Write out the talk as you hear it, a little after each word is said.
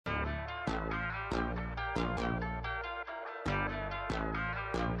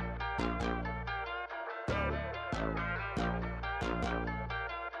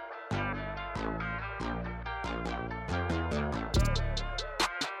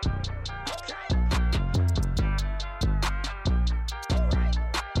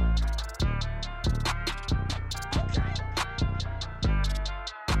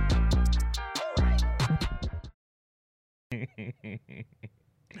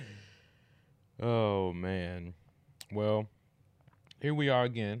Oh man. Well, here we are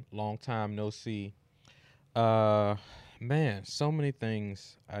again. Long time no see. Uh Man, so many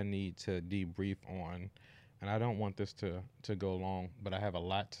things I need to debrief on, and I don't want this to go long, but I have a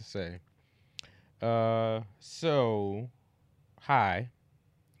lot to say. So hi,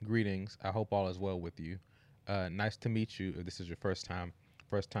 greetings. I hope all is well with you. Nice to meet you if this is your first time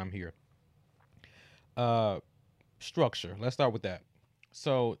here. Uh Structure. Let's start with that.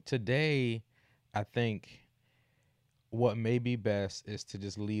 So today I think what may be best is to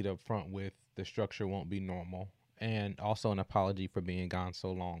just lead up front with the structure won't be normal, and also an apology for being gone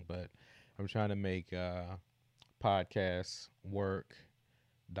so long. But I'm trying to make podcasts work,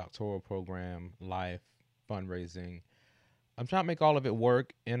 doctoral program, life, fundraising. I'm trying to make all of it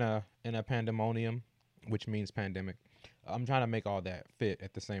work in a pandemonium, which means pandemic. I'm trying to make all that fit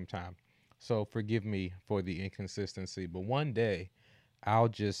at the same time. So forgive me for the inconsistency, but one day I'll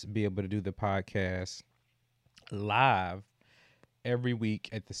just be able to do the podcast live every week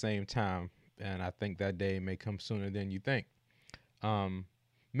at the same time, and I think that day may come sooner than you think. Um,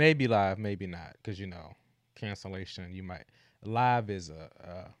 Maybe live, maybe not, because cancellation. You might live is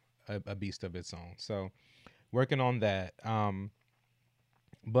a beast of its own. So working on that.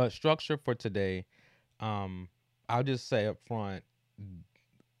 But structure for today. Um, I'll just say up front,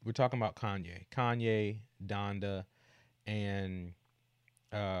 we're talking about Kanye, Donda, and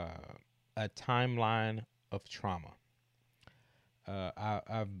uh, a timeline of trauma.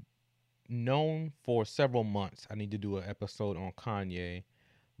 I've known for several months I need to do an episode on Kanye,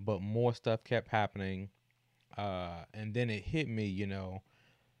 but more stuff kept happening. And then it hit me,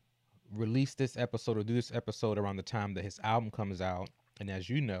 release this episode or do this episode around the time that his album comes out. And as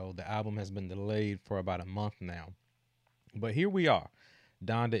you know, the album has been delayed for about a month now. But here we are.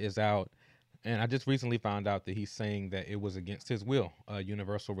 Donda is out. And I just recently found out that he's saying that it was against his will.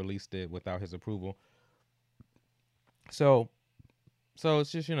 Universal released it without his approval. So, so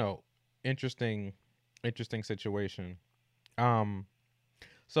it's just interesting, interesting situation. Um,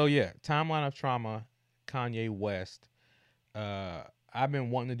 So yeah, timeline of trauma, Kanye West. Uh, I've been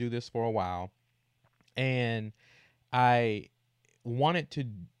wanting to do this for a while, and I wanted to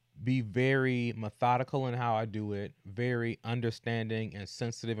be very methodical in how I do it, very understanding and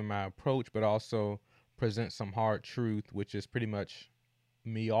sensitive in my approach, but also present some hard truth, which is pretty much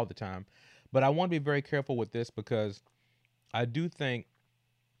me all the time. But I want to be very careful with this because I do think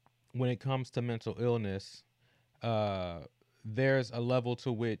when it comes to mental illness, uh, there's a level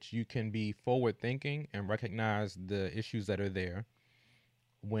to which you can be forward thinking and recognize the issues that are there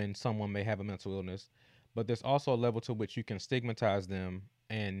when someone may have a mental illness. But there's also a level to which you can stigmatize them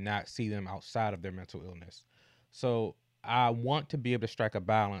and not see them outside of their mental illness. So I want to be able to strike a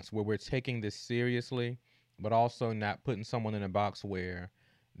balance where we're taking this seriously, but also not putting someone in a box where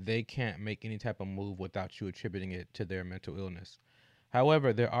they can't make any type of move without you attributing it to their mental illness.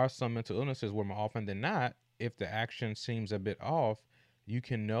 However, there are some mental illnesses where more often than not, if the action seems a bit off, you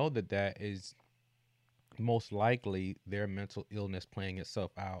can know that that is most likely their mental illness playing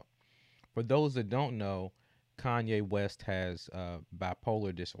itself out. For those that don't know, Kanye West has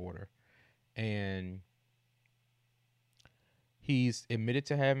bipolar disorder, and he's admitted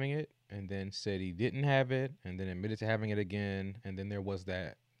to having it, and then said he didn't have it, and then admitted to having it again, and then there was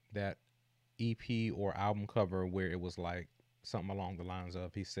that EP or album cover where it was like something along the lines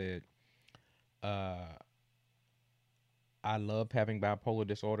of he said, uh, I love having bipolar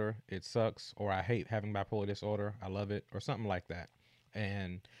disorder. It sucks. Or I hate having bipolar disorder. I love it. Or something like that.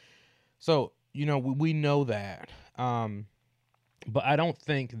 And so, we know that. But I don't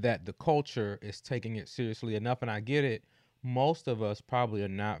think that the culture is taking it seriously enough. And I get it. Most of us probably are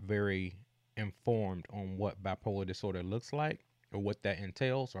not very informed on what bipolar disorder looks like or what that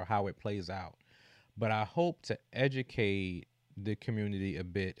entails or how it plays out. But I hope to educate the community a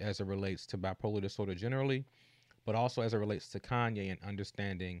bit as it relates to bipolar disorder generally, but also as it relates to Kanye and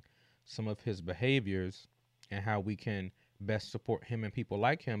understanding some of his behaviors and how we can best support him and people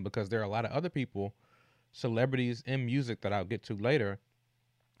like him, because there are a lot of other people, celebrities in music that I'll get to later,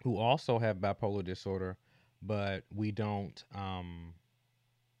 who also have bipolar disorder, but we don't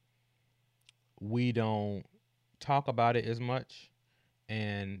talk about it as much,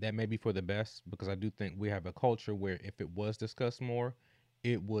 and that may be for the best because I do think we have a culture where if it was discussed more,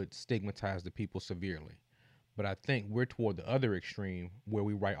 it would stigmatize the people severely. But I think we're toward the other extreme where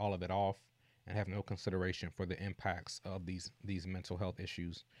we write all of it off and have no consideration for the impacts of these mental health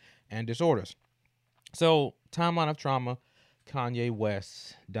issues and disorders. So, Timeline of Trauma, Kanye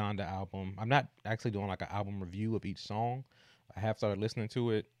West, Donda album. I'm not actually doing like an album review of each song. I have started listening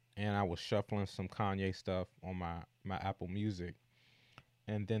to it, and I was shuffling some Kanye stuff on my Apple Music,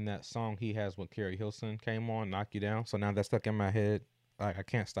 and then that song he has with Carrie Hilson came on, "Knock You Down." So now that's stuck in my head. Like I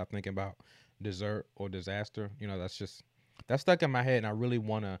can't stop thinking about Dessert or Disaster. That's stuck in my head, and I really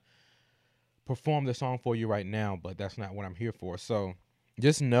want to perform the song for you right now, but that's not what I'm here for. So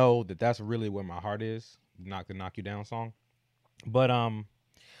just know that that's really where my heart is. Knock You Down song. But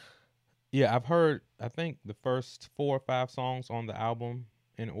yeah, I've heard I think the first 4 or 5 songs on the album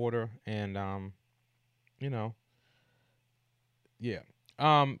in order, and you know, yeah.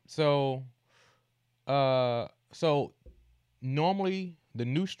 So so normally the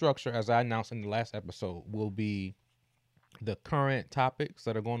new structure, as I announced in the last episode, will be the current topics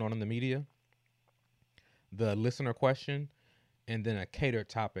that are going on in the media, the listener question, and then a catered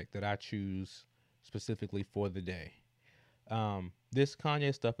topic that I choose specifically for the day. This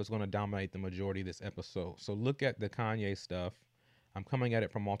Kanye stuff is going to dominate the majority of this episode. So look at the Kanye stuff. I'm coming at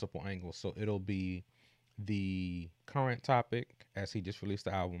it from multiple angles. So it'll be the current topic as he just released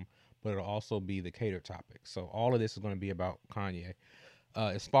the album, but it'll also be the catered topic. So all of this is going to be about Kanye.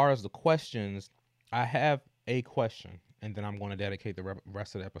 As far as the questions, I have a question, and then I'm going to dedicate the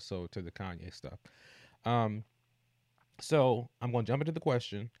rest of the episode to the Kanye stuff. Um, so I'm going to jump into the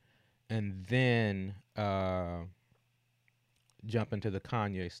question, and then jump into the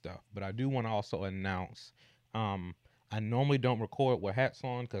Kanye stuff. But I do want to also announce I normally don't record with hats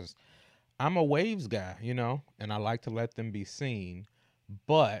on because I'm a waves guy, and I like to let them be seen.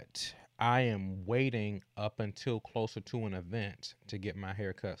 But I am waiting up until closer to an event to get my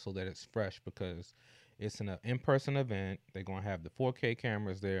hair cut so that it's fresh because it's an in-person event. They're going to have the 4K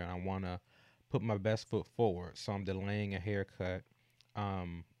cameras there, and I want to put my best foot forward. So I'm delaying a haircut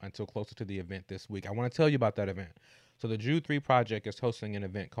until closer to the event this week. I want to tell you about that event. So the Jude 3 Project is hosting an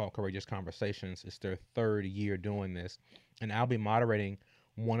event called Courageous Conversations. It's their 3rd year doing this, and I'll be moderating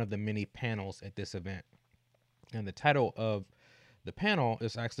one of the many panels at this event. And the title of the panel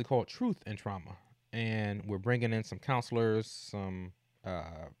is actually called Truth and Trauma. And we're bringing in some counselors, some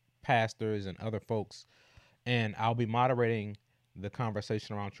pastors, and other folks. And I'll be moderating the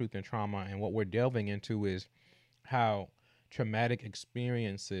conversation around truth and trauma. And what we're delving into is how traumatic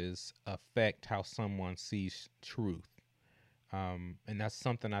experiences affect how someone sees truth. And that's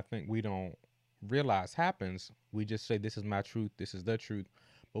something I think we don't realize happens. We just say, this is my truth, this is the truth.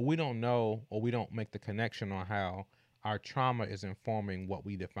 But we don't know, or we don't make the connection on how our trauma is informing what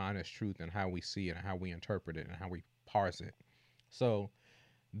we define as truth and how we see it and how we interpret it and how we parse it. So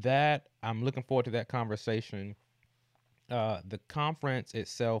that I'm looking forward to that conversation. The conference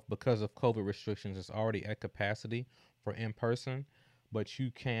itself, because of COVID restrictions, is already at capacity for in person, but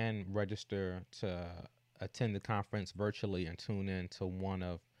you can register to attend the conference virtually and tune in to one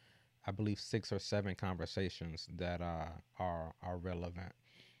of, I believe, 6 or 7 conversations that are relevant.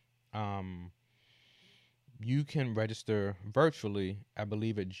 You can register virtually, I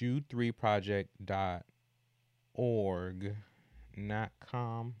believe, at jude3project.org, not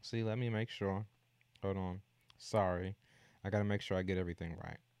com. See, let me make sure. Hold on. Sorry. I got to make sure I get everything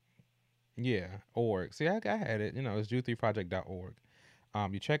right. Yeah, org. See, I had it. It's jude3project.org.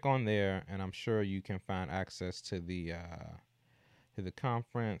 You check on there, and I'm sure you can find access to the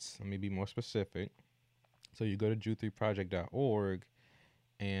conference. Let me be more specific. So you go to jude3project.org,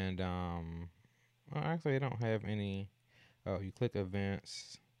 and well, actually, I don't have any. Oh, you click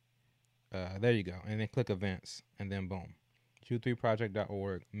events. There you go, and then click events, and then boom,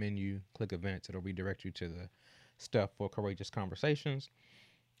 jude3project.org menu. Click events. It'll redirect you to the stuff for Courageous Conversations.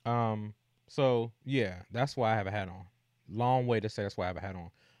 So yeah, that's why I have a hat on. Long way to say that's why I have a hat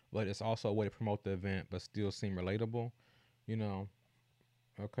on, but it's also a way to promote the event, but still seem relatable. I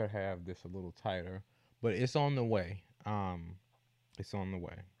could have this a little tighter, but it's on the way. It's on the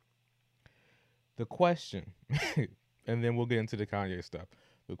way. The question, and then we'll get into the Kanye stuff.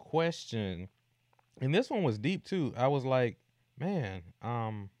 The question, and this one was deep too. I was like, man,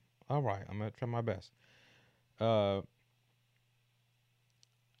 all right, I'm gonna try my best. The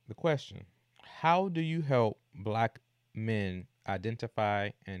question: how do you help Black men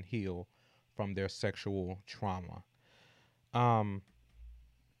identify and heal from their sexual trauma? Um,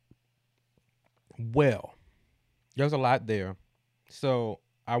 well, there's a lot there, so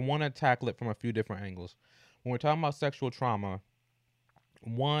I want to tackle it from a few different angles. When we're talking about sexual trauma,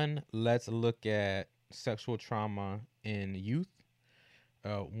 One, let's look at sexual trauma in youth.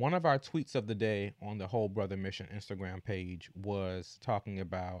 One of our tweets of the day on the Whole Brother Mission Instagram page was talking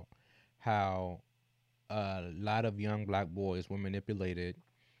about how a lot of young black boys were manipulated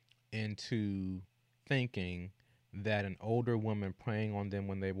into thinking that an older woman preying on them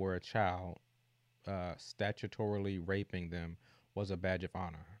when they were a child, statutorily raping them, was a badge of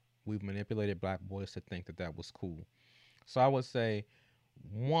honor. We've manipulated black boys to think that that was cool. So I would say,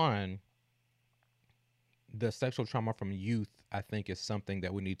 one, the sexual trauma from youth, I think, is something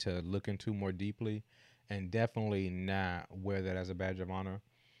that we need to look into more deeply, and definitely not wear that as a badge of honor,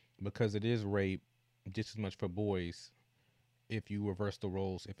 because it is rape just as much for boys if you reverse the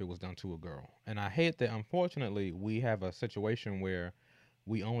roles if it was done to a girl. And I hate that, unfortunately, we have a situation where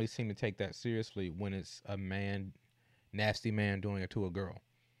we only seem to take that seriously when it's a man, nasty man doing it to a girl.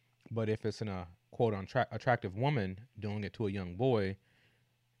 But if it's in a quote attractive woman doing it to a young boy,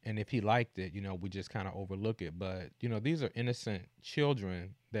 and if he liked it, we just kind of overlook it. But these are innocent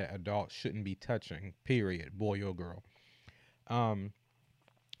children that adults shouldn't be touching, period, boy or girl. um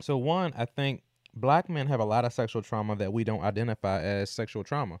so one, I think black men have a lot of sexual trauma that we don't identify as sexual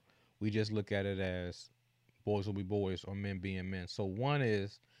trauma. We just look at it as boys will be boys or men being men. So one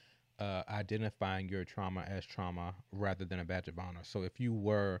is identifying your trauma as trauma rather than a badge of honor. So if you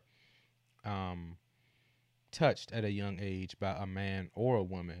were um touched at a young age by a man or a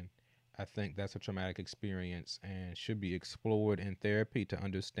woman, I think that's a traumatic experience and should be explored in therapy to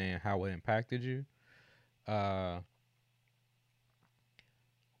understand how it impacted you. Uh,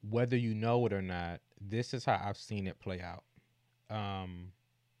 Whether you know it or not, this is how I've seen it play out. Um,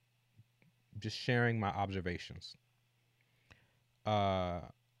 just sharing my observations. Uh,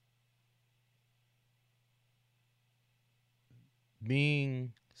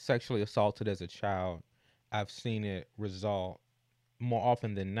 Being sexually assaulted as a child, I've seen it result more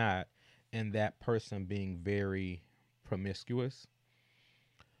often than not in that person being very promiscuous.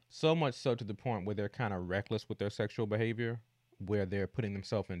 So much so to the point where they're kind of reckless with their sexual behavior, where they're putting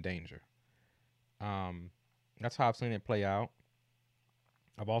themselves in danger. Um, that's how I've seen it play out.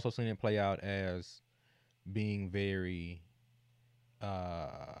 I've also seen it play out as being very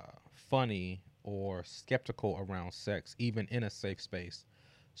funny or skeptical around sex, even in a safe space.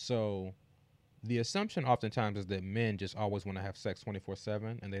 So the assumption oftentimes is that men just always want to have sex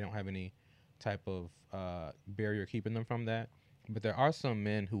 24/7 and they don't have any type of barrier keeping them from that. But there are some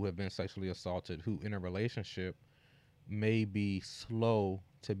men who have been sexually assaulted who, in a relationship, may be slow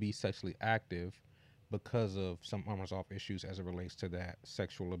to be sexually active because of some unresolved issues as it relates to that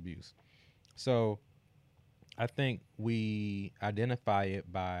sexual abuse. So I think we identify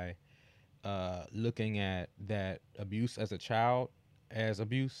it by looking at that abuse as a child as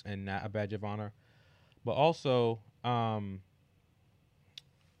abuse and not a badge of honor. But also, I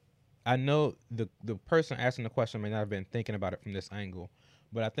know the person asking the question may not have been thinking about it from this angle,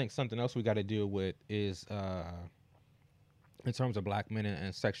 but I think something else we got to deal with is, in terms of black men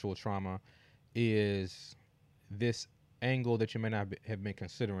and sexual trauma, is this angle that you may not have been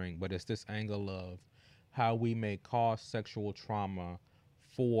considering, but it's this angle of how we may cause sexual trauma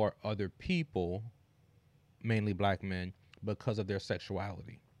for other people, mainly black men, because of their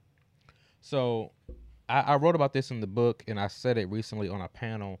sexuality. So I wrote about this in the book, and I said it recently on a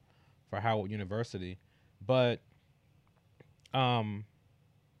panel for Howard University. But um,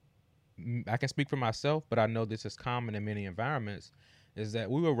 I can speak for myself, but I know this is common in many environments. Is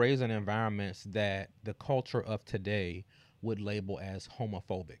that we were raised in environments that the culture of today would label as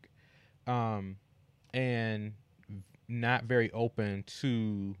homophobic, um, and not very open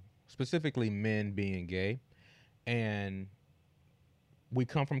to specifically men being gay. And we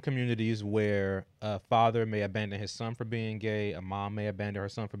come from communities where a father may abandon his son for being gay, a mom may abandon her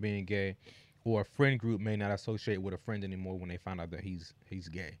son for being gay, or a friend group may not associate with a friend anymore when they find out that he's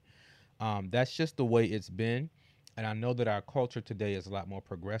gay. That's just the way it's been, and I know that our culture today is a lot more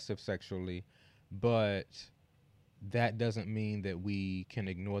progressive sexually, but that doesn't mean that we can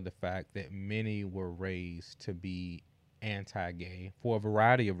ignore the fact that many were raised to be anti-gay for a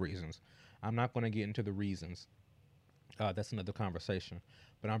variety of reasons. I'm not going to get into the reasons, that's another conversation.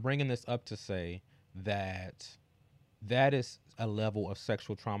 But I'm bringing this up to say that that is a level of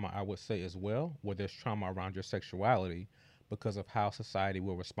sexual trauma, I would say, as well, where there's trauma around your sexuality because of how society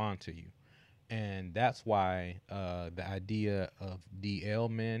will respond to you. And that's why the idea of DL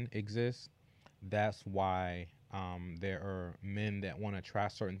men exists. That's why there are men that want to try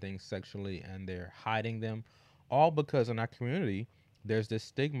certain things sexually and they're hiding them, all because in our community, there's this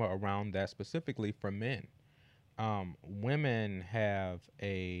stigma around that specifically for men. Women have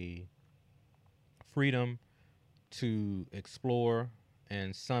a freedom to explore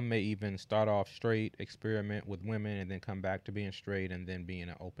and some may even start off straight, experiment with women, and then come back to being straight, and then being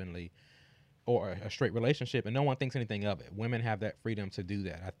an openly or a straight relationship, and no one thinks anything of it. Women have that freedom to do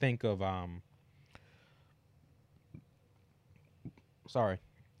that. I think of sorry,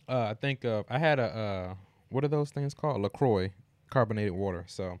 I think of I had a what are those things called? LaCroix, carbonated water.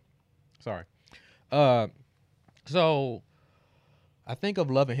 So sorry. Uh, so I think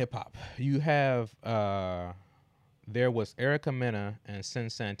of Love and Hip Hop. You have there was Erica Mena and Sin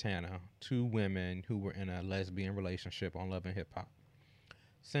Santana, two women who were in a lesbian relationship on Love and Hip Hop.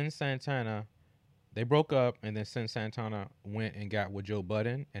 Sin Santana, they broke up, and then Sin Santana went and got with Joe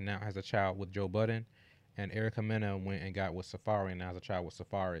Budden, and now has a child with Joe Budden. And Erica Mena went and got with Safari, and now has a child with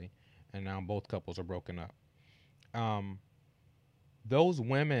Safari, and now both couples are broken up. Um, those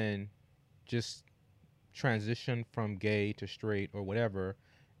women just transitioned from gay to straight or whatever,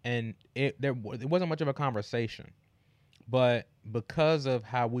 and it wasn't much of a conversation. But because of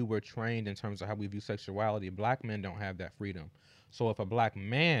how we were trained in terms of how we view sexuality, black men don't have that freedom. So if a black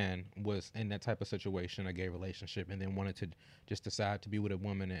man was in that type of situation, a gay relationship, and then wanted to just decide to be with a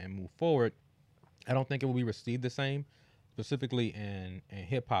woman and move forward, I don't think it will be received the same, specifically in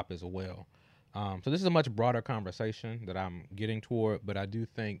hip hop as well. So this is a much broader conversation that I'm getting toward, but I do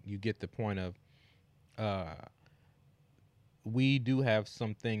think you get the point of uh, we do have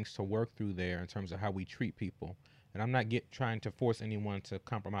some things to work through there in terms of how we treat people. And I'm not trying to force anyone to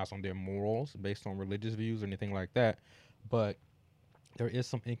compromise on their morals based on religious views or anything like that, but there is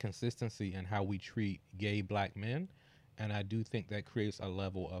some inconsistency in how we treat gay black men, and I do think that creates a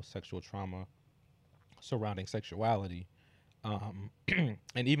level of sexual trauma surrounding sexuality, and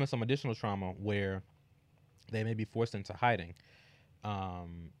even some additional trauma where they may be forced into hiding,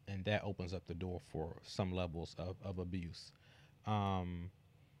 and that opens up the door for some levels of abuse. Um,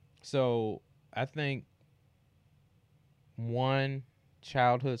 so I think one,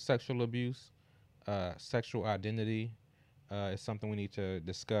 childhood sexual abuse, sexual identity is something we need to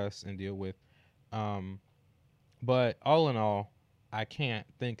discuss and deal with. Um, but all in all, I can't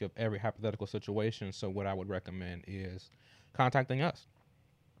think of every hypothetical situation. So what I would recommend is contacting us,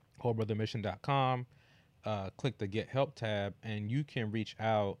 wholebrothermission.com. Click the Get Help tab, and you can reach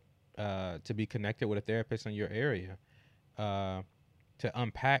out to be connected with a therapist in your area uh, to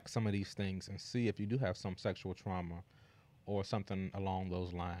unpack some of these things and see if you do have some sexual trauma or something along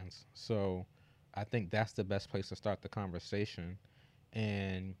those lines. So I think that's the best place to start the conversation.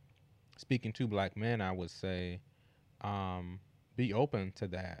 And speaking to black men, I would say be open to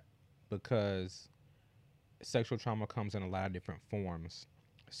that, because sexual trauma comes in a lot of different forms.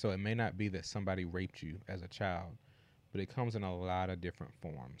 So it may not be that somebody raped you as a child, but it comes in a lot of different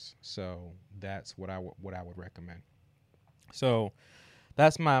forms. So that's what I would recommend. So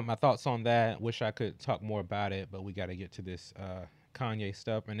that's my thoughts on that. Wish I could talk more about it, but we got to get to this Kanye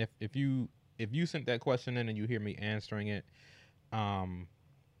stuff. And if you sent that question in and you hear me answering it, um,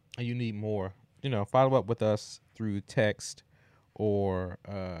 and you need more, follow up with us through text or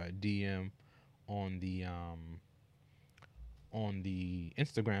DM on the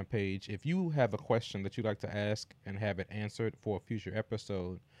Instagram page. If you have a question that you'd like to ask and have it answered for a future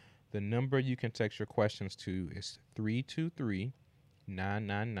episode, the number you can text your questions to is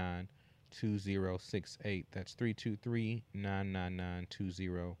 323-999-2068. That's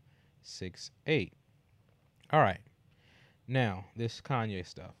 323-999-2068. All right. Now, this Kanye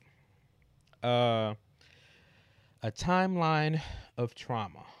stuff. Uh, a timeline of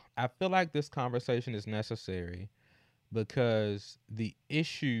trauma. I feel like this conversation is necessary because the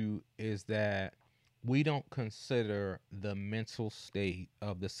issue is that we don't consider the mental state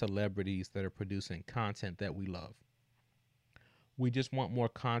of the celebrities that are producing content that we love. We just want more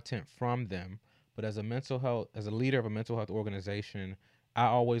content from them. But as a leader of a mental health organization, I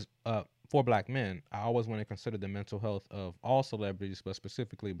always, for black men, I always want to consider the mental health of all celebrities, but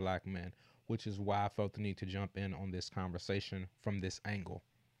specifically black men, which is why I felt the need to jump in on this conversation from this angle.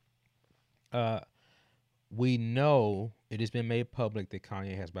 Uh, we know it has been made public that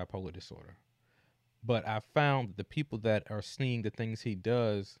Kanye has bipolar disorder. But I found that the people that are seeing the things he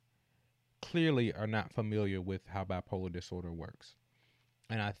does clearly are not familiar with how bipolar disorder works.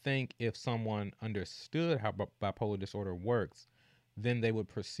 And I think if someone understood how bipolar disorder works, then they would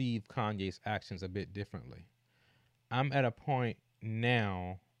perceive Kanye's actions a bit differently. I'm at a point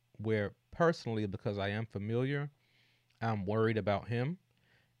now where, personally, because I am familiar, I'm worried about him.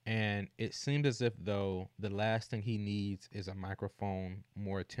 And it seems as if, though, the last thing he needs is a microphone,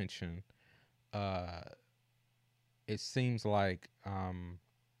 more attention. Uh, it seems like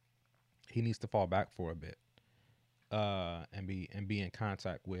he needs to fall back for a bit, and be in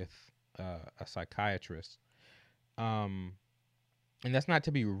contact with a psychiatrist. Um, And that's not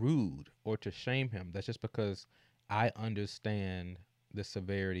to be rude or to shame him. That's just because I understand the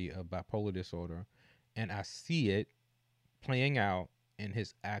severity of bipolar disorder and I see it playing out in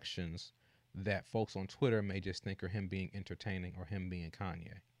his actions that folks on Twitter may just think are him being entertaining or him being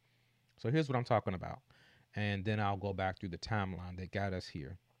Kanye. So here's what I'm talking about. And then I'll go back through the timeline that got us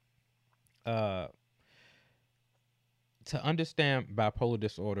here. Uh, to understand bipolar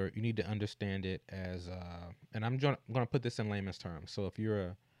disorder, you need to understand it as, and I'm going to put this in layman's terms. So if you're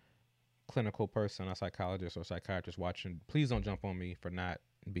a clinical person, a psychologist or psychiatrist watching, please don't jump on me for not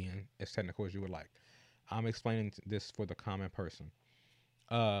being as technical as you would like. I'm explaining this for the common person.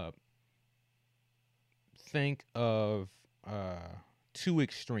 Uh, think of two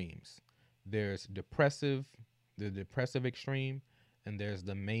extremes. There's the depressive extreme, and there's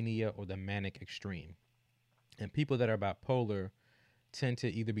the mania or the manic extreme. And people that are bipolar tend to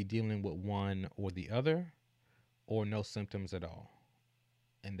either be dealing with one or the other, or no symptoms at all.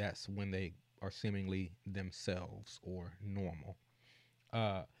 And that's when they are seemingly themselves or normal.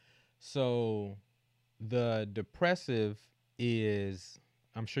 Uh, so the depressive is,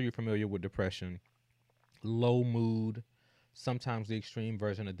 I'm sure you're familiar with depression, low mood. Sometimes the extreme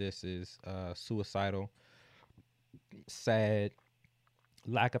version of this is suicidal, sad,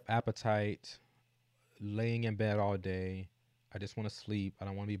 lack of appetite, laying in bed all day. I just want to sleep. I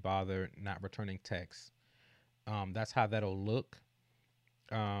don't want to be bothered, not returning texts. That's how that'll look.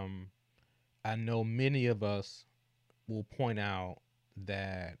 Um, I know many of us will point out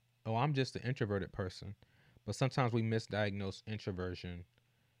that, oh, I'm just an introverted person. But sometimes we misdiagnose introversion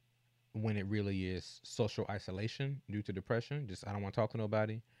when it really is social isolation due to depression. Just, I don't want to talk to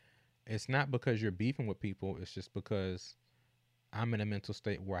nobody. It's not because you're beefing with people, it's just because I'm in a mental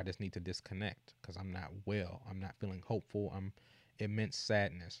state where I just need to disconnect because I'm not well. I'm not feeling hopeful. I'm immense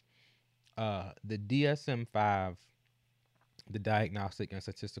sadness. The DSM 5, the Diagnostic and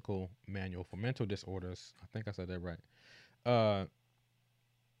Statistical Manual for Mental Disorders, I think I said that right, uh,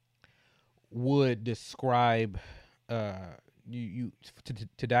 would describe you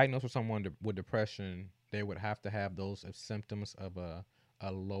to diagnose with someone with depression, they would have to have those symptoms of a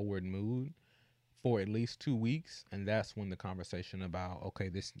lowered mood for at least 2 weeks, and that's when the conversation about, okay,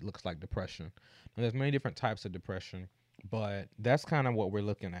 this looks like depression. And there's many different types of depression, but that's kind of what we're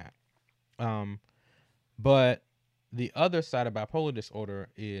looking at. Um, but the other side of bipolar disorder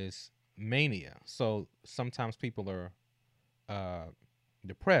is mania. So sometimes people are uh,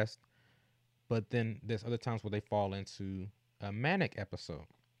 depressed, but then there's other times where they fall into a manic episode.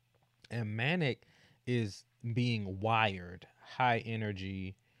 And manic is being wired, high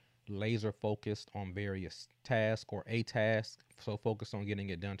energy, laser focused on various tasks or a task. So focused on getting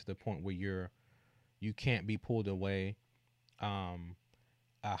it done to the point where you can't be pulled away. Um,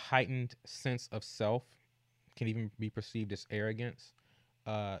 a heightened sense of self can even be perceived as arrogance.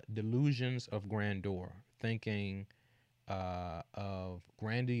 Delusions of grandeur, thinking of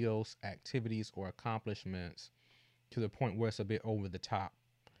grandiose activities or accomplishments to the point where it's a bit over the top,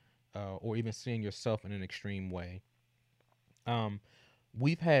 or even seeing yourself in an extreme way. Um,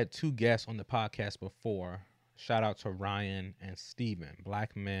 we've had two guests on the podcast before. Shout out to Ryan and Steven,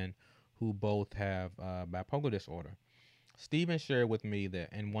 black men who both have bipolar disorder. Steven shared with me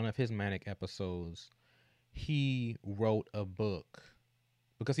that in one of his manic episodes, he wrote a book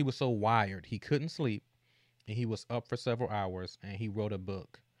because he was so wired. He couldn't sleep and he was up for several hours and he wrote a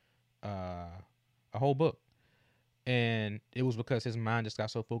book, uh, a whole book. And it was because his mind just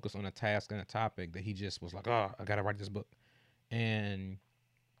got so focused on a task and a topic that he just was like, oh, I got to write this book. And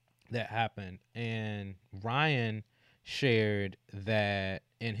that happened. And Ryan shared that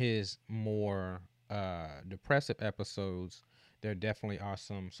in his more depressive episodes, there definitely are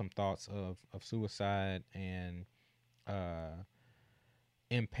some thoughts of suicide and uh,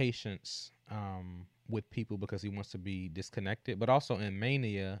 impatience with people because he wants to be disconnected. But also in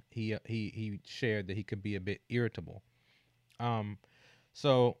mania, he shared that he could be a bit irritable. Um,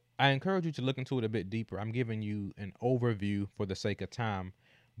 so I encourage you to look into it a bit deeper. I'm giving you an overview for the sake of time,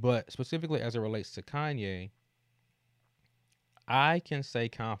 but specifically as it relates to Kanye, I can say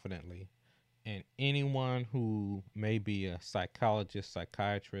confidently, and anyone who may be a psychologist,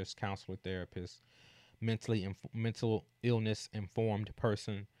 psychiatrist, counselor, therapist, mental illness informed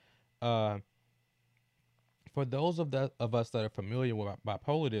person, uh, for those of us that are familiar with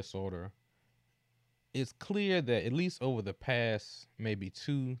bipolar disorder, it's clear that at least over the past maybe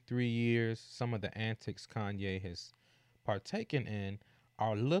 2-3 years, some of the antics Kanye has partaken in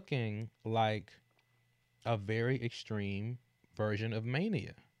are looking like a very extreme version of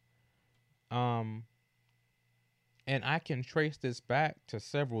mania. Um, and I can trace this back to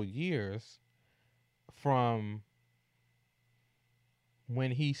several years from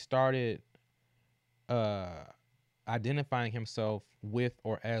when he started uh identifying himself with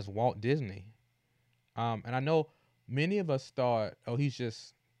or as Walt Disney. And I know many of us thought, oh, he's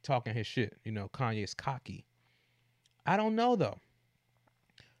just talking his shit. You know, Kanye's cocky. I don't know though.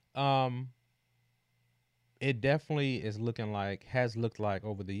 Um, it definitely is looking like, has looked like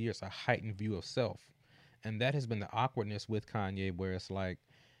over the years, a heightened view of self. And that has been the awkwardness with Kanye, where it's like,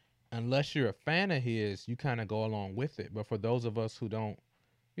 unless you're a fan of his, you kind of go along with it. But for those of us who don't,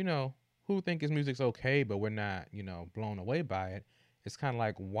 you know, who think his music's okay, but we're not, blown away by it, it's kind of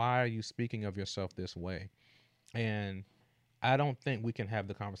like, why are you speaking of yourself this way? And I don't think we can have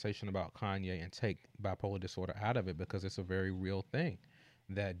the conversation about Kanye and take bipolar disorder out of it, because it's a very real thing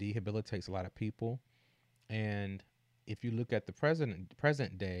that debilitates a lot of people. And if you look at the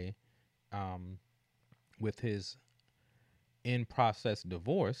present day, um, with his in process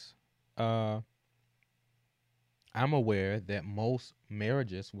divorce, uh, I'm aware that most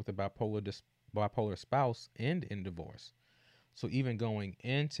marriages with a bipolar spouse end in divorce. So even going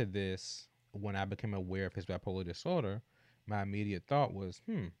into this, when I became aware of his bipolar disorder, my immediate thought was,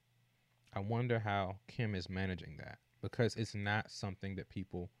 I wonder how Kim is managing that, because it's not something that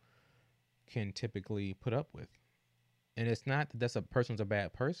people can typically put up with. And it's not that that's a person's a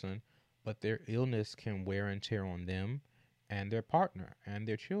bad person, but their illness can wear and tear on them and their partner and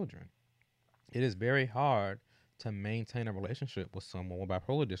their children. It is very hard to maintain a relationship with someone with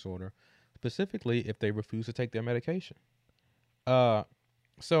bipolar disorder, specifically if they refuse to take their medication. Uh,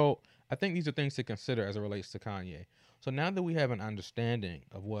 so I think these are things to consider as it relates to Kanye. So now that we have an understanding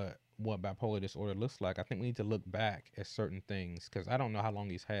of what bipolar disorder looks like, I think we need to look back at certain things, because I don't know how long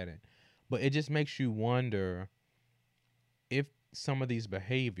he's had it, but it just makes you wonder if some of these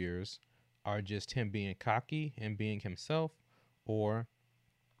behaviors are just him being cocky and being himself, or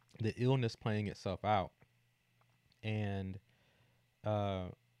the illness playing itself out. And uh,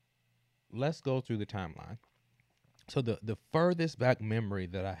 let's go through the timeline. So the furthest back memory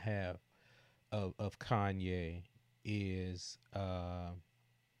that I have of Kanye is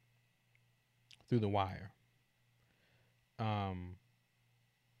through The Wire.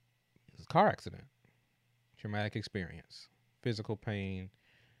 It's a car accident, traumatic experience, physical pain.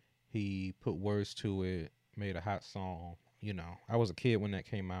 He put words to it, made a hot song. I was a kid when that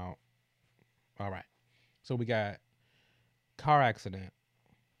came out. All right. So we got car accident.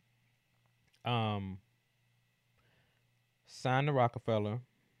 Um, Signed to Rockefeller.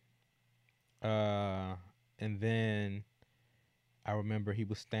 Uh, and then I remember he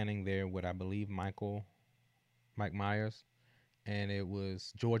was standing there with, I believe, Mike Myers, and it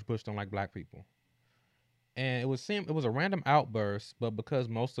was George Bush don't like black people. And it was a random outburst, but because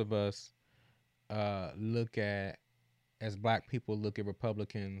most of us look at as black people look at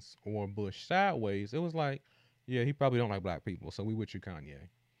Republicans or Bush sideways, it was like, yeah, he probably don't like black people, so we with you, Kanye.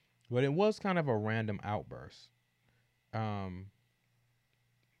 But it was kind of a random outburst. Um,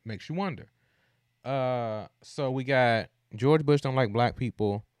 Makes you wonder. So we got George Bush don't like black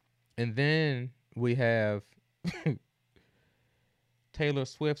people, and then we have Taylor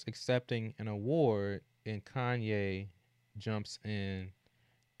Swift's accepting an award, and Kanye jumps in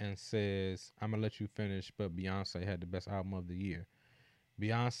and says, "I'm gonna let you finish, but Beyonce had the best album of the year."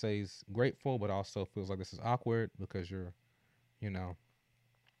 Beyonce's grateful, but also feels like this is awkward because you're, you know,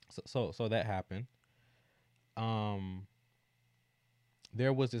 so that happened. Um,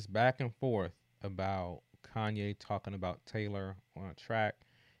 there was this back and forth about Kanye talking about Taylor on a track,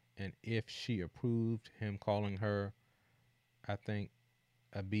 and if she approved him calling her, I think,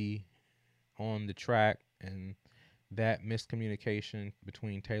 a B on the track, and that miscommunication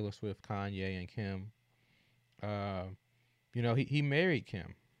between Taylor Swift, Kanye, and Kim. Uh, he married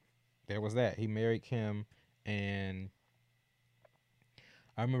Kim. There was that. He married Kim, and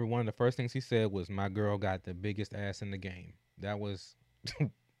I remember one of the first things he said was, "My girl got the biggest ass in the game." That was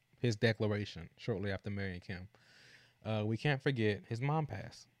his declaration shortly after marrying Kim. We can't forget his mom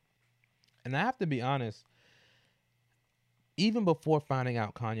passed. And I have to be honest, even before finding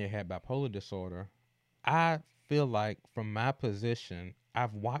out Kanye had bipolar disorder, I feel like from my position,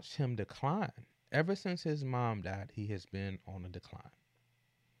 I've watched him decline. Ever since his mom died, he has been on a decline.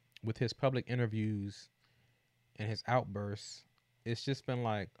 With his public interviews and his outbursts, it's just been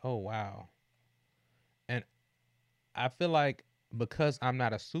like, oh, wow. And I feel like because I'm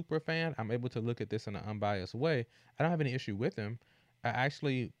not a super fan, I'm able to look at this in an unbiased way. I don't have any issue with him. I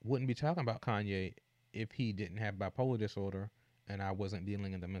actually wouldn't be talking about Kanye if he didn't have bipolar disorder and I wasn't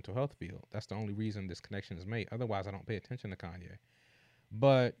dealing in the mental health field. That's the only reason this connection is made. Otherwise, I don't pay attention to Kanye.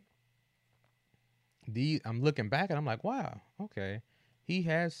 But I'm looking back and I'm like, wow, okay. He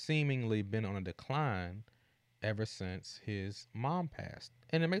has seemingly been on a decline, ever since his mom passed.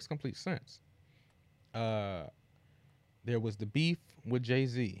 And it makes complete sense. Uh, there was the beef with Jay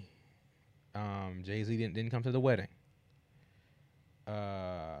Z. Jay Z didn't come to the wedding.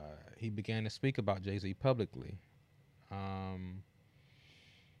 He began to speak about Jay Z publicly. Um,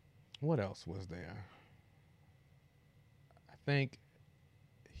 what else was there? I think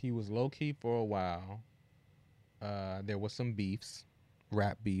he was low key for a while. There was some beefs,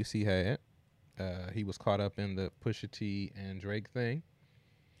 rap beefs he had. He was caught up in the Pusha T and Drake thing.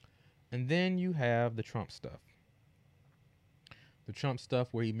 And then you have the Trump stuff. The Trump stuff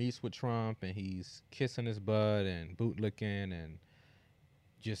where he meets with Trump and he's kissing his butt and bootlicking and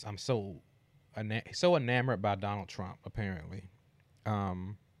just I'm so enamored by Donald Trump apparently,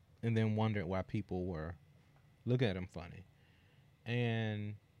 and then wondered why people were looking at him funny.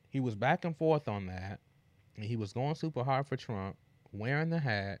 And he was back and forth on that, and he was going super hard for Trump, wearing the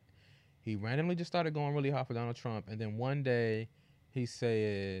hat. He randomly just started going really hard for Donald Trump, and then one day he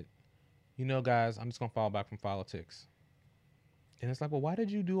said, "You know, guys, I'm just gonna fall back from politics." And it's like, well, why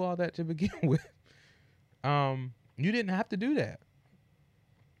did you do all that to begin with? You didn't have to do that.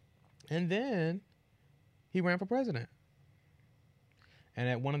 And then he ran for president. And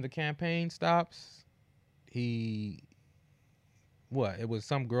at one of the campaign stops, he it was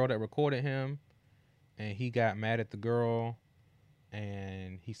some girl that recorded him, and he got mad at the girl,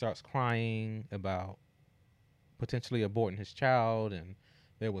 and he starts crying about potentially aborting his child, and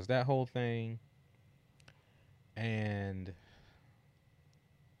there was that whole thing. And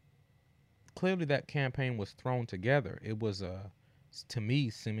clearly that campaign was thrown together. It was to me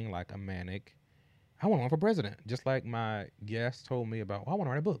seeming like a manic, I want to run for president, just like my guest told me about, I want to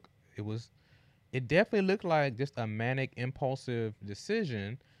write a book. It definitely looked like just a manic, impulsive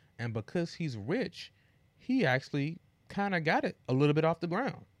decision. And because he's rich, he actually kind of got it a little bit off the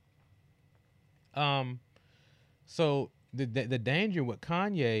ground. Um, so the danger with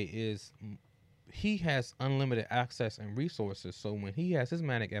Kanye is he has unlimited access and resources. So when he has his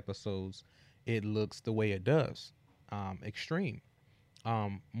manic episodes, it looks the way it does, extreme,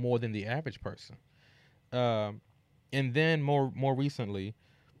 more than the average person. Um, and then more recently,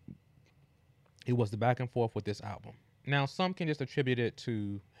 it was the back and forth with this album. Now, some can just attribute it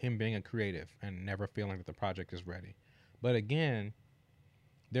to him being a creative and never feeling that the project is ready. But again,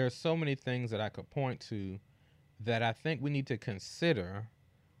 there are so many things that I could point to that I think we need to consider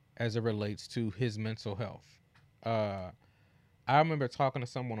as it relates to his mental health. Uh, I remember talking to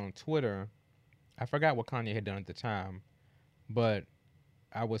someone on Twitter. I forgot what Kanye had done at the time, but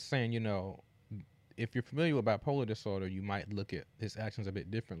I was saying, if you're familiar with bipolar disorder, you might look at his actions a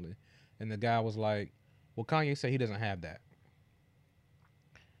bit differently. And the guy was like, well, Kanye said he doesn't have that.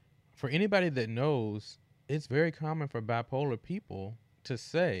 For anybody that knows, it's very common for bipolar people to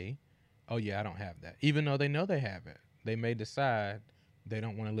say, oh, yeah, I don't have that. Even though they know they have it. They may decide they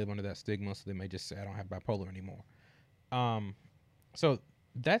don't want to live under that stigma, so they may just say, I don't have bipolar anymore. So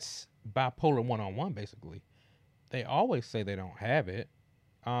that's bipolar one-on-one, basically. They always say they don't have it.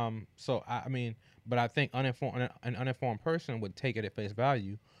 But I think an uninformed person would take it at face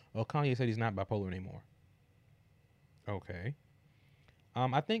value. Oh, Kanye said he's not bipolar anymore. Okay.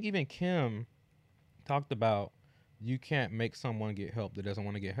 I think even Kim talked about you can't make someone get help that doesn't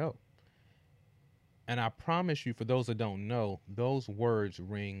want to get help. And I promise you, for those that don't know, those words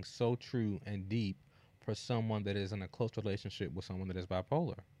ring so true and deep for someone that is in a close relationship with someone that is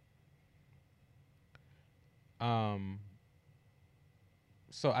bipolar. Um,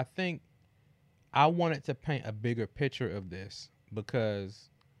 so I think I wanted to paint a bigger picture of this because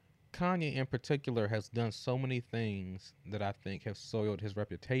Kanye in particular has done so many things that I think have soiled his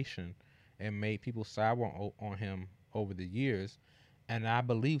reputation and made people sour on him over the years. And I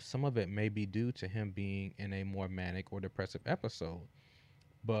believe some of it may be due to him being in a more manic or depressive episode.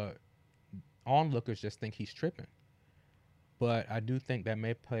 But onlookers just think he's tripping. But I do think that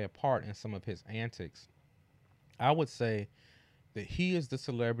may play a part in some of his antics. I would say that he is the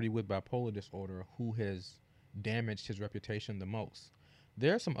celebrity with bipolar disorder who has damaged his reputation the most.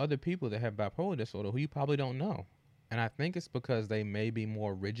 There are some other people that have bipolar disorder who you probably don't know. And I think it's because they may be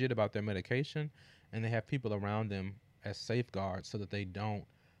more rigid about their medication and they have people around them as safeguards so that they don't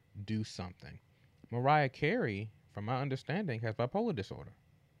do something. Mariah Carey, from my understanding, has bipolar disorder.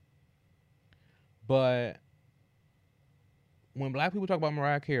 But when black people talk about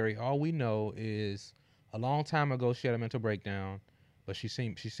Mariah Carey, all we know is a long time ago she had a mental breakdown, but she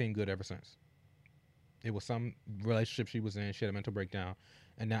seemed good ever since. It was some relationship she was in. She had a mental breakdown,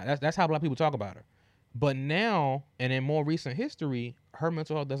 and now that's how black people talk about her. But now, and in more recent history, her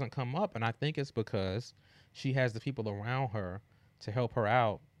mental health doesn't come up, and I think it's because she has the people around her to help her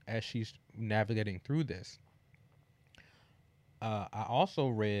out as she's navigating through this. I also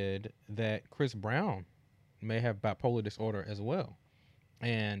read that Chris Brown may have bipolar disorder as well.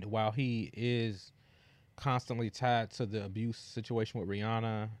 And while he is constantly tied to the abuse situation with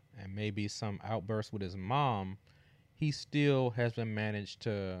Rihanna and maybe some outbursts with his mom, he still has been managed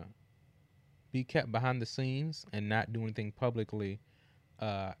to be kept behind the scenes and not do anything publicly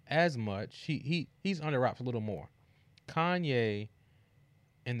as much. He's under wraps a little more. Kanye,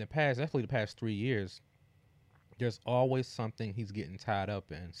 in the past, definitely the past 3 years, there's always something he's getting tied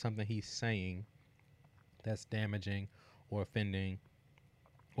up in, something he's saying that's damaging or offending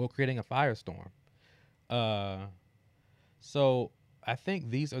or creating a firestorm. Uh, so I think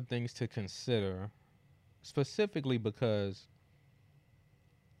these are things to consider specifically because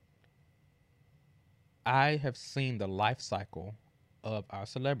I have seen the life cycle of our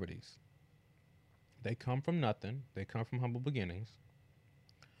celebrities. They come from nothing, they come from humble beginnings.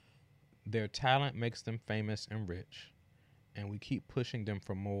 Their talent makes them famous and rich, and we keep pushing them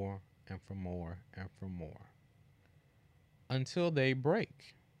for more and for more and for more until they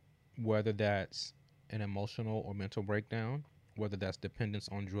break, whether that's an emotional or mental breakdown, whether that's dependence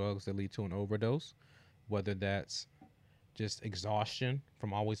on drugs that lead to an overdose, whether that's just exhaustion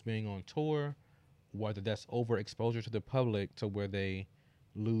from always being on tour, whether that's overexposure to the public to where they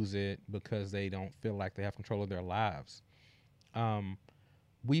lose it because they don't feel like they have control of their lives. Um,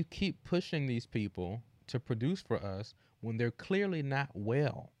 we keep pushing these people to produce for us when they're clearly not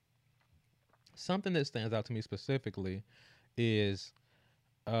well. Something that stands out to me specifically is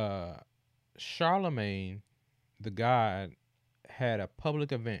uh, Charlemagne, the God, had a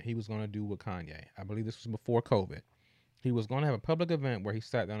public event he was going to do with Kanye. I believe this was before COVID. He was going to have a public event where he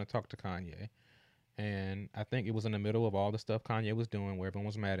sat down and talked to Kanye. And I think it was in the middle of all the stuff Kanye was doing where everyone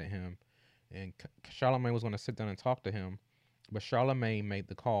was mad at him. And Charlemagne was going to sit down and talk to him. But Charlemagne made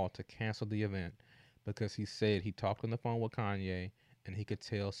the call to cancel the event because he said he talked on the phone with Kanye and he could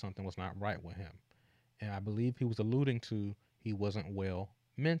tell something was not right with him. And I believe he was alluding to he wasn't well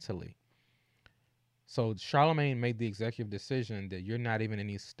mentally. So Charlemagne made the executive decision that you're not even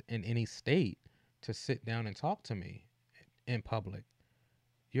in any state to sit down and talk to me in public.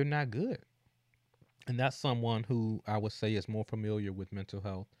 You're not good. And that's someone who I would say is more familiar with mental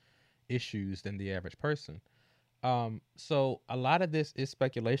health issues than the average person. So a lot of this is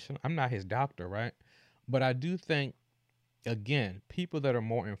speculation. I'm not his doctor, right? But I do think, again, people that are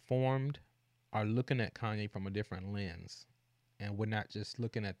more informed are looking at Kanye from a different lens. And we're not just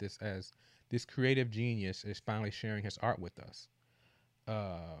looking at this as this creative genius is finally sharing his art with us.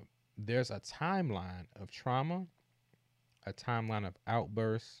 Uh, there's a timeline of trauma, a timeline of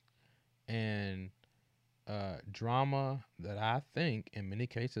outbursts, and drama that I think in many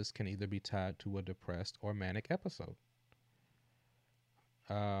cases can either be tied to a depressed or manic episode.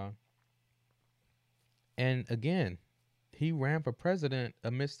 Uh, and again, he ran for president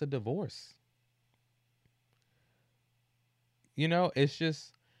amidst the divorce. It's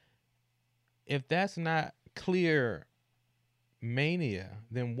just, if that's not clear mania,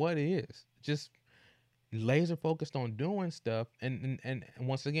 then what is? Just laser focused on doing stuff. And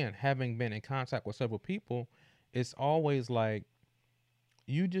once again, having been in contact with several people, it's always like,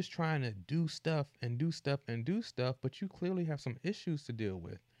 you just trying to do stuff and do stuff and do stuff, but you clearly have some issues to deal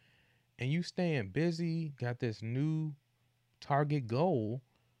with. And you staying busy, got this new target goal,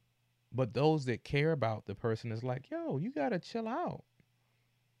 but those that care about the person is like, yo, you gotta chill out.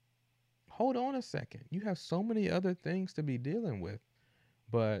 Hold on a second. You have so many other things to be dealing with.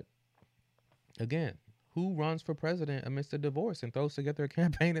 But again, who runs for president amidst a divorce and throws together a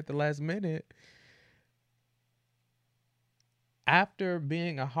campaign at the last minute after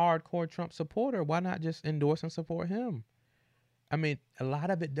being a hardcore Trump supporter? Why not just endorse and support him? I mean, a lot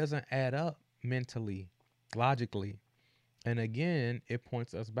of it doesn't add up mentally, logically. And again, it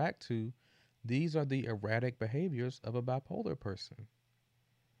points us back to these are the erratic behaviors of a bipolar person.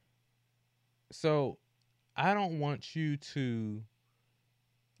 So I don't want you to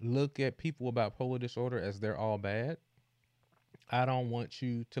look at people with bipolar disorder as they're all bad. I don't want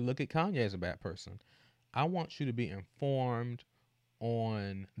you to look at Kanye as a bad person. I want you to be informed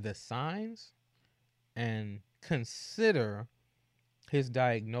on the signs and consider his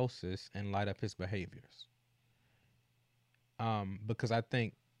diagnosis in light of his behaviors. Because I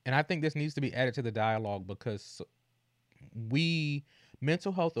think this needs to be added to the dialogue because we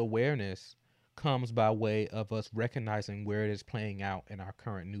mental health awareness comes by way of us recognizing where it is playing out in our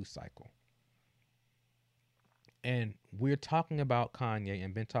current news cycle. And we're talking about Kanye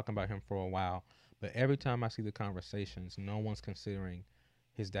and been talking about him for a while, but every time I see the conversations, no one's considering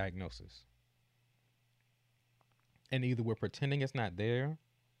his diagnosis. And either we're pretending it's not there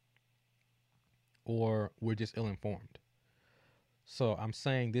or we're just ill informed. So I'm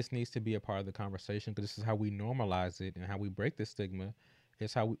saying this needs to be a part of the conversation because this is how we normalize it and how we break the stigma.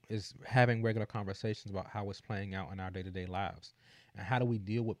 Is how is having regular conversations about how it's playing out in our day to day lives, and how do we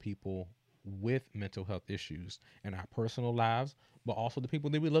deal with people with mental health issues in our personal lives, but also the people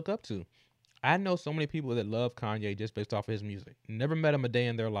that we look up to. I know so many people that love Kanye just based off of his music. Never met him a day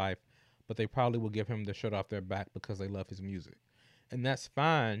in their life, but they probably will give him the shirt off their back because they love his music, and that's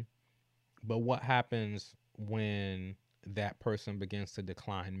fine. But what happens when that person begins to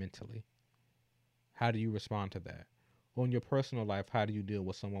decline mentally? How do you respond to that? Or in your personal life, how do you deal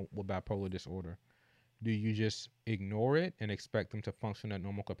with someone with bipolar disorder? Do you just ignore it and expect them to function at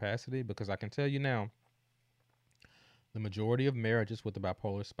normal capacity? Because I can tell you now, the majority of marriages with a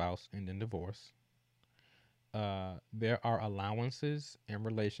bipolar spouse end in divorce. There are allowances in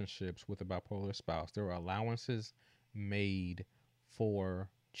relationships with a bipolar spouse. There are allowances made for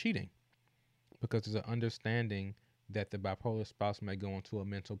cheating because there's an understanding that the bipolar spouse may go into a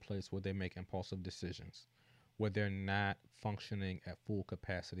mental place where they make impulsive decisions, where they're not functioning at full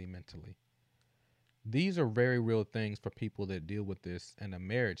capacity mentally. These are very real things for people that deal with this in a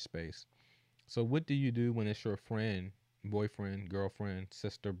marriage space. So, what do you do when it's your friend, boyfriend, girlfriend,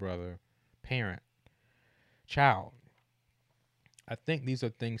 sister, brother, parent, child? I think these are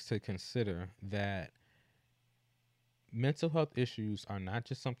things to consider that mental health issues are not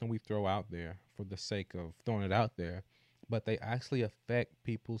just something we throw out there for the sake of throwing it out there, but they actually affect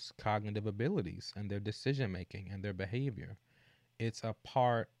people's cognitive abilities and their decision making and their behavior. It's a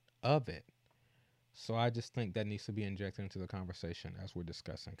part of it. So I just think that needs to be injected into the conversation as we're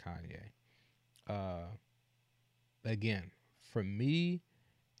discussing Kanye. Uh, Again, for me,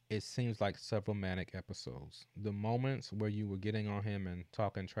 it seems like several manic episodes. The moments where you were getting on him and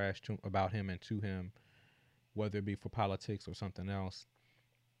talking trash about him and to him, whether it be for politics or something else,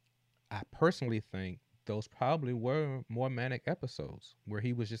 I personally think those probably were more manic episodes where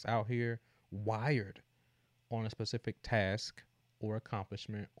he was just out here wired on a specific task or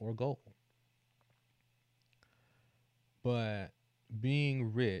accomplishment or goal. But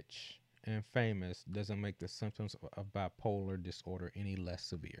being rich and famous doesn't make the symptoms of bipolar disorder any less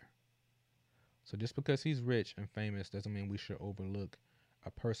severe. So just because he's rich and famous doesn't mean we should overlook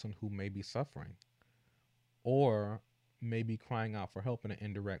a person who may be suffering or may be crying out for help in an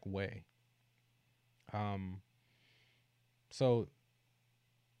indirect way. Um, so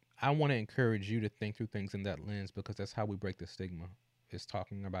I want to encourage you to think through things in that lens because that's how we break the stigma. Is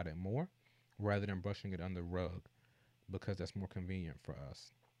talking about it more rather than brushing it under the rug because that's more convenient for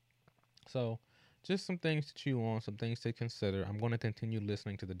us. So, just some things to chew on, some things to consider. I'm going to continue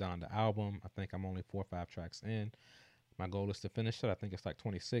listening to the Donda album. I think I'm only 4 or 5 tracks in. My goal is to finish it. I think it's like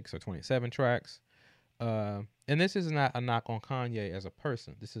 26 or 27 tracks. And this is not a knock on Kanye as a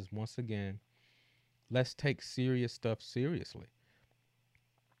person. This is once again, let's take serious stuff seriously.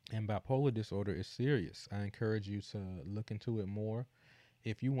 And bipolar disorder is serious. I encourage you to look into it more.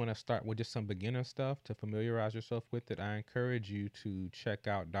 If you want to start with just some beginner stuff to familiarize yourself with it, I encourage you to check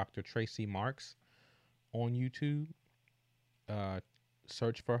out Dr. Tracy Marks on YouTube. Uh,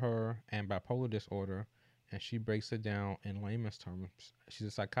 Search for her and bipolar disorder, and she breaks it down in layman's terms. She's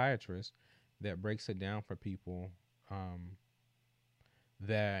a psychiatrist that breaks it down for people um,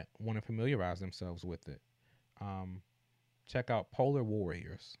 that want to familiarize themselves with it. Um, Check out Polar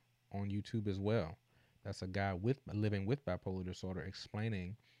Warriors on YouTube as well. That's a guy with living with bipolar disorder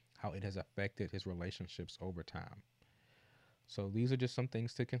explaining how it has affected his relationships over time. So these are just some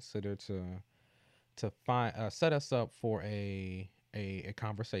things to consider to find set us up for a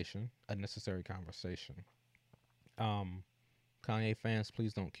conversation, a necessary conversation. Um, Kanye fans,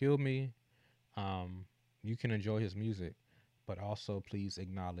 please don't kill me. Um, you can enjoy his music, but also please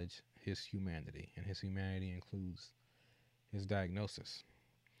acknowledge his humanity, and his humanity includes his diagnosis.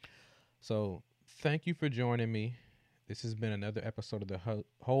 So thank you for joining me. This has been another episode of the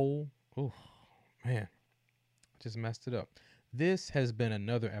whole. Oh man, just messed it up. This has been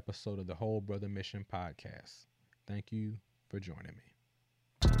another episode of the Whole Brother Mission podcast. Thank you for joining me.